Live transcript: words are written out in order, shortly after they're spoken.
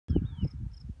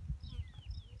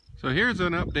So here's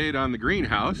an update on the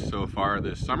greenhouse so far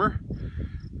this summer,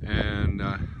 and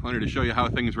wanted to show you how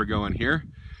things were going here.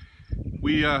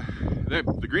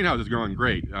 The greenhouse is growing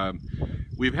great.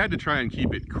 We've had to try and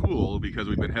keep it cool because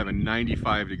we've been having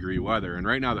 95-degree weather, and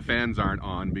right now the fans aren't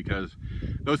on because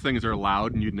those things are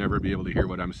loud and you'd never be able to hear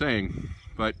what I'm saying.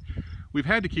 But we've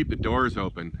had to keep the doors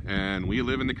open, and we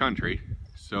live in the country,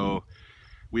 so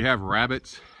we have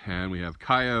rabbits and we have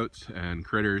coyotes and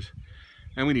critters,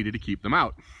 and we needed to keep them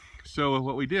out. So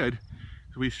what we did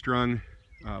is we strung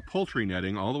poultry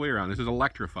netting all the way around. This is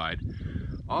electrified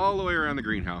all the way around the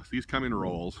greenhouse. These come in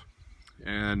rolls,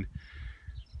 and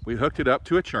we hooked it up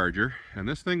to a charger, and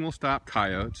this thing will stop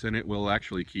coyotes, and it will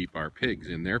actually keep our pigs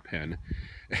in their pen.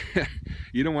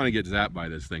 You don't want to get zapped by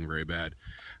this thing very bad,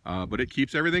 but it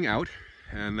keeps everything out,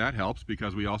 and that helps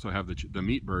because we also have the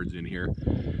meat birds in here,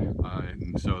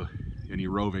 and so any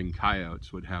roving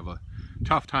coyotes would have a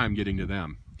tough time getting to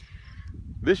them.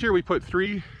 This year we put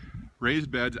 3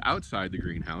 raised beds outside the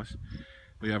greenhouse.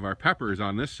 We have our peppers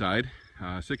on this side,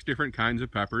 6 different kinds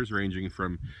of peppers ranging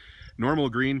from normal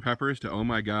green peppers to oh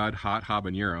my god hot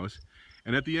habaneros.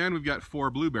 And at the end we've got 4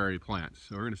 blueberry plants.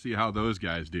 So we're going to see how those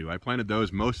guys do. I planted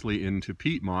those mostly into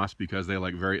peat moss because they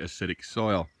like very acidic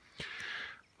soil.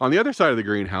 On the other side of the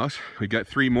greenhouse we've got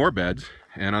 3 more beds,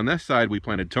 and on this side we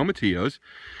planted tomatillos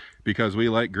because we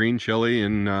like green chili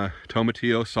and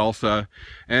tomatillo salsa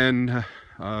and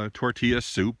tortilla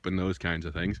soup and those kinds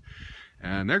of things,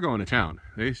 and they're going to town.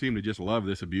 They seem to just love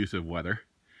this abusive weather.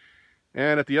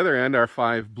 And at the other end are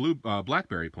 5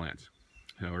 blackberry plants.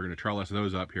 So we're going to trellis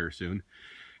those up here soon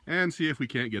and see if we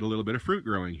can't get a little bit of fruit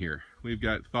growing here. We've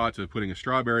got thoughts of putting a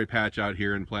strawberry patch out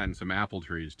here and planting some apple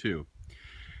trees too.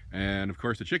 And of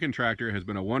course the chicken tractor has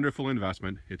been a wonderful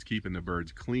investment. It's keeping the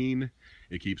birds clean,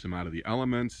 it keeps them out of the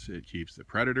elements, it keeps the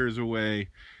predators away.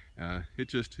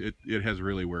 It has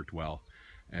really worked well.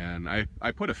 And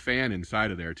I put a fan inside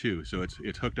of there too, so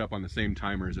it's hooked up on the same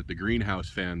timers that the greenhouse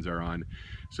fans are on,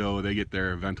 so they get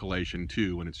their ventilation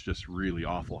too when it's just really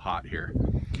awful hot here.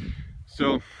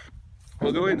 So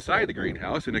we'll go inside the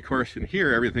greenhouse, and of course in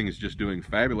here everything is just doing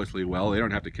fabulously well. They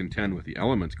don't have to contend with the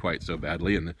elements quite so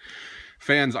badly, and the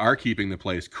fans are keeping the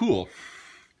place cool.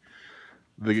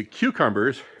 The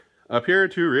cucumbers appear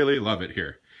to really love it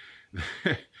here.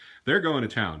 They're going to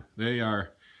town. They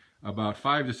are about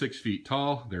 5 to 6 feet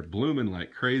tall. They're blooming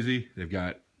like crazy. They've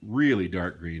got really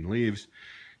dark green leaves.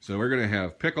 So we're going to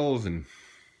have pickles and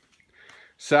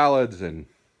salads and,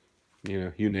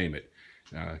 you name it.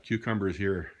 Cucumbers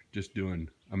here are just doing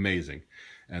amazing.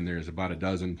 And there's about a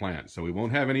dozen plants, so we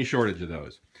won't have any shortage of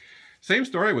those. Same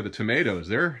story with the tomatoes.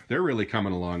 They're really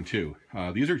coming along too.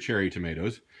 These are cherry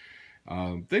tomatoes.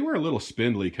 They were a little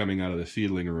spindly coming out of the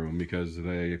seedling room because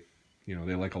they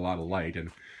like a lot of light, and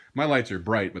my lights are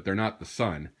bright, but they're not the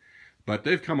sun. But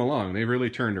they've come along. They've really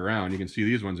turned around. You can see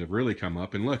these ones have really come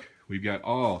up. And look, we've got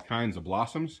all kinds of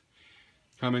blossoms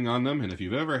coming on them. And if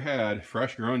you've ever had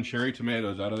fresh grown cherry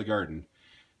tomatoes out of the garden,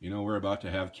 you know we're about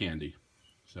to have candy.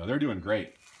 So they're doing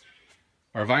great.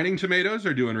 Our vining tomatoes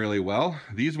are doing really well.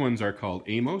 These ones are called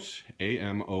Amos,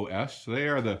 A-M-O-S.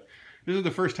 This is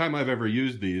the first time I've ever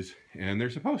used these. And they're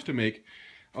supposed to make,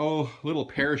 little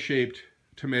pear-shaped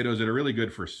tomatoes that are really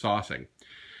good for saucing.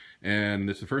 And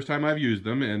it's the first time I've used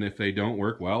them, and if they don't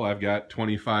work well, I've got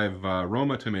 25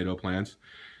 Roma tomato plants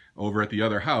over at the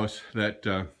other house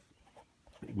that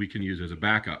we can use as a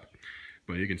backup.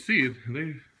 But you can see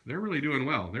they're really doing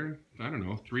well. They're, I don't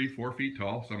know, 3-4 feet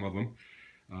tall, some of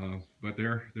them, but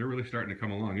they're really starting to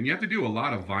come along. And you have to do a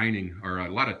lot of vining or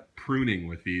a lot of pruning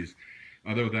with these.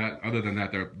 Other than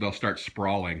that, they'll start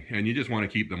sprawling, and you just want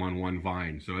to keep them on one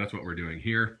vine. So that's what we're doing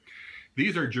here.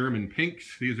 These are German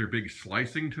pinks. These are big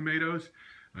slicing tomatoes.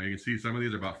 You can see some of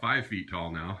these are about 5 feet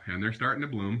tall now, and they're starting to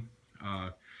bloom.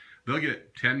 They'll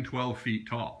get 10-12 feet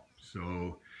tall.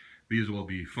 So these will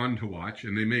be fun to watch,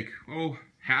 and they make,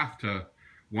 half to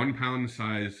 1 pound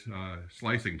size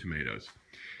slicing tomatoes.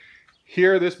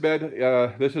 Here, this bed,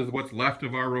 this is what's left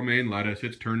of our romaine lettuce.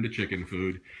 It's turned to chicken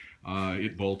food.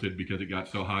 It bolted because it got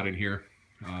so hot in here.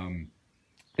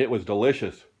 It was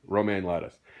delicious romaine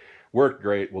lettuce. Worked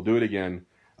great. We'll do it again.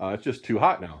 It's just too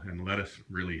hot now, and lettuce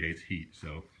really hates heat,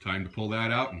 so time to pull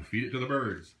that out and feed it to the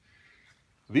birds.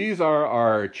 These are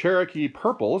our Cherokee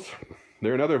purples.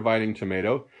 They're another vining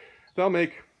tomato. They'll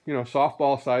make,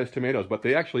 softball-sized tomatoes, but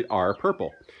they actually are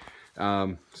purple.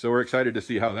 So we're excited to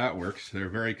see how that works. They're a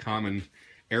very common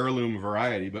heirloom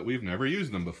variety, but we've never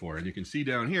used them before. And you can see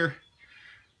down here,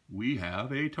 we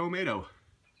have a tomato.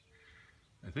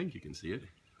 I think you can see it.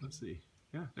 Let's see.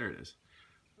 Yeah, there it is.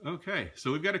 Okay,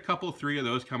 so we've got 3 of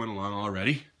those coming along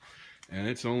already, and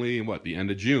it's only, the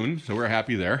end of June, so we're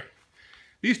happy there.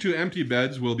 These two empty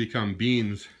beds will become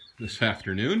beans this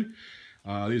afternoon.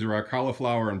 These are our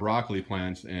cauliflower and broccoli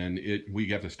plants, and we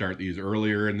get to start these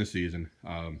earlier in the season.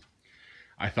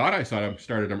 I thought I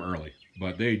started them early,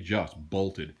 but they just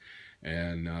bolted,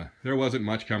 and there wasn't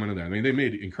much coming to them. I mean, they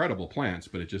made incredible plants,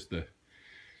 but it just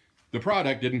the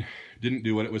product didn't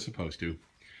do what it was supposed to.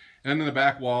 And in the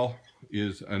back wall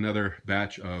is another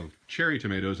batch of cherry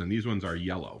tomatoes, and these ones are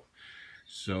yellow.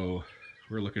 So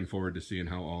we're looking forward to seeing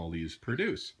how all these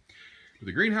produce. But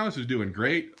the greenhouse is doing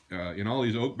great. In all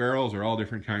these oak barrels are all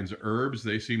different kinds of herbs.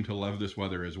 They seem to love this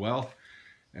weather as well.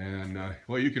 And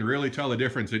well, you can really tell the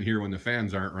difference in here when the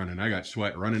fans aren't running. I got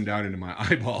sweat running down into my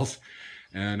eyeballs.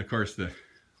 And of course the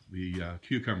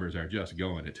cucumbers are just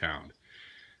going to town.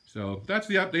 So that's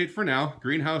the update for now.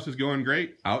 Greenhouse is going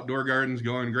great. Outdoor garden's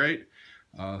going great.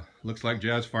 Looks like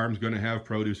Jazz Farm's going to have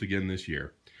produce again this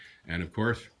year. And of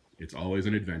course, it's always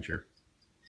an adventure.